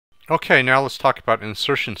Okay, now let's talk about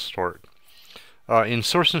insertion sort.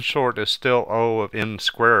 Insertion sort is still O of n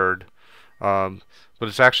squared, but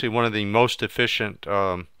it's actually one of the most efficient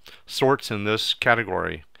sorts in this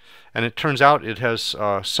category. And it turns out it has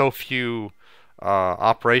so few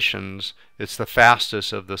operations, it's the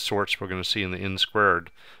fastest of the sorts we're going to see in the n squared.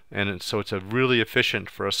 And so it's really efficient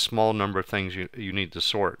for a small number of things you need to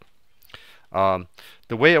sort.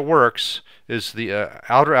 The way it works is the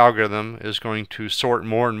outer algorithm is going to sort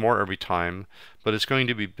more and more every time, but it's going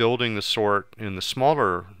to be building the sort in the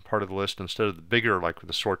smaller part of the list instead of the bigger, like with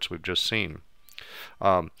the sorts we've just seen.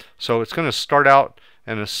 So it's going to start out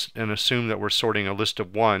and assume that we're sorting a list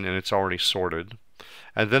of 1 and it's already sorted.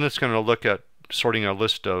 And then it's going to look at sorting a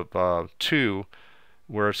list of 2,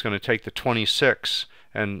 where it's going to take the 26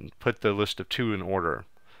 and put the list of 2 in order.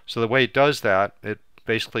 So the way it does that, it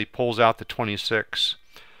basically pulls out the 26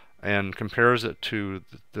 and compares it to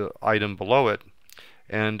the item below it,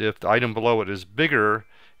 and if the item below it is bigger,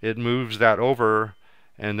 it moves that over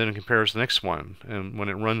and then it compares the next one, and when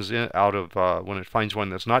it runs out of when it finds one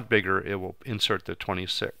that's not bigger, it will insert the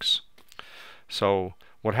 26. So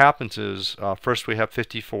what happens is first we have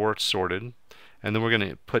 54 sorted, and then we're going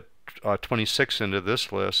to put 26 into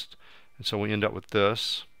this list, and so we end up with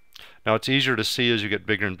this. Now it's easier to see as you get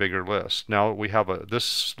bigger and bigger lists. Now we have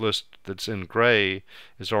this list that's in gray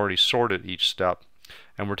is already sorted each step,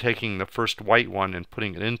 and we're taking the first white one and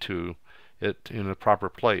putting it into it in the proper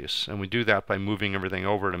place, and we do that by moving everything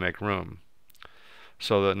over to make room.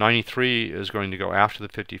 So the 93 is going to go after the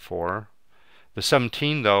 54. The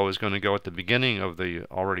 17 though is going to go at the beginning of the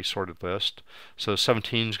already sorted list, so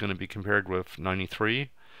 17 is going to be compared with 93,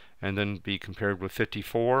 and then be compared with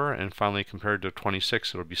 54, and finally compared to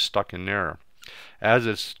 26. It'll be stuck in there. As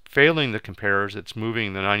it's failing the compares, it's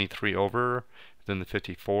moving the 93 over, then the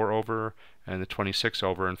 54 over, and the 26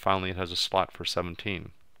 over, and finally it has a slot for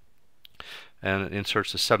 17. And it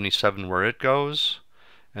inserts the 77 where it goes,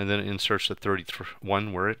 and then it inserts the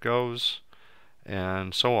 31 where it goes,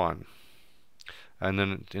 and so on. And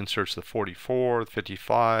then it inserts the 44, the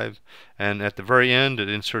 55, and at the very end it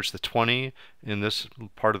inserts the 20 in this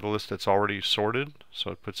part of the list that's already sorted.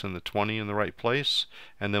 So it puts in the 20 in the right place,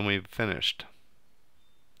 and then we've finished.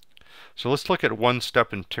 So let's look at one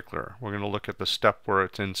step in particular. We're going to look at the step where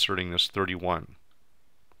it's inserting this 31.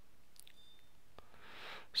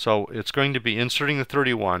 So it's going to be inserting the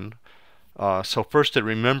 31. So first it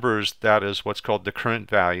remembers that is what's called the current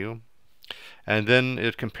value, and then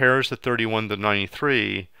it compares the 31 to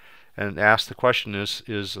 93 and asks the question, is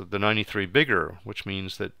the 93 bigger, which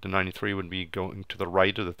means that the 93 would be going to the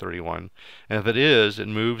right of the 31, and if it is, it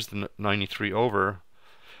moves the 93 over.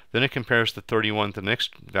 Then it compares the 31 to the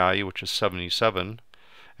next value, which is 77,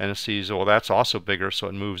 and it sees, well, that's also bigger, so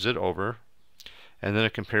it moves it over. And then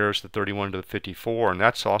it compares the 31 to the 54, and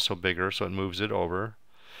that's also bigger, so it moves it over.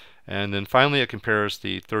 And then finally it compares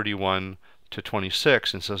the 31 to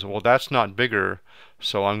 26 and says, well, that's not bigger,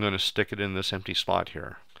 so I'm going to stick it in this empty slot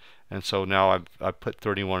here. And so now I've put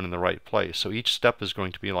 31 in the right place. So each step is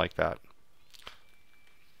going to be like that.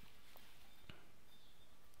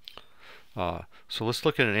 So let's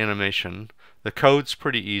look at an animation. The code's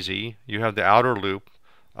pretty easy. You have the outer loop,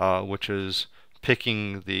 which is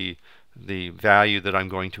picking the value that I'm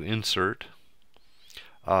going to insert.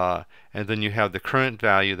 And then you have the current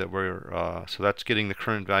value that so that's getting the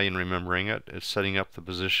current value and remembering it. It's setting up the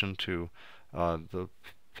position to the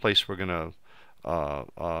place we're going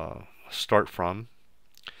to start from.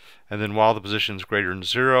 And then while the position is greater than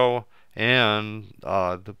 0 and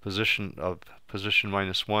the position of position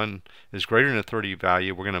minus 1 is greater than a 30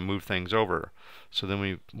 value, we're going to move things over. So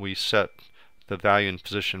then we set the value in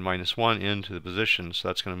position minus 1 into the position, so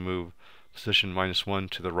that's going to move position minus 1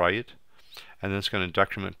 to the right, and then it's going to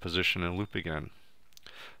decrement position and loop again.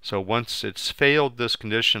 So once it's failed this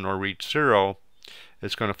condition or reached 0,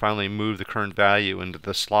 it's going to finally move the current value into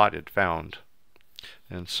the slot it found.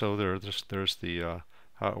 And so there's the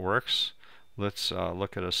how it works. Let's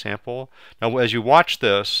look at a sample. Now as you watch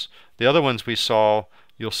this, the other ones we saw,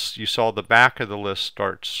 you saw the back of the list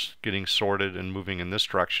starts getting sorted and moving in this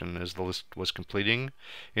direction as the list was completing.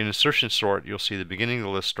 In insertion sort, you'll see the beginning of the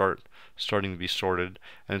list starting to be sorted,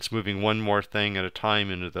 and it's moving one more thing at a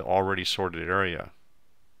time into the already sorted area.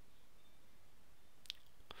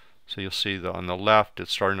 So you'll see that on the left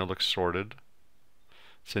it's starting to look sorted.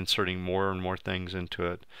 It's inserting more and more things into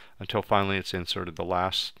it until finally it's inserted the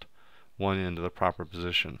last one into the proper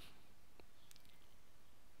position.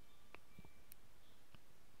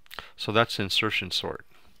 So that's insertion sort.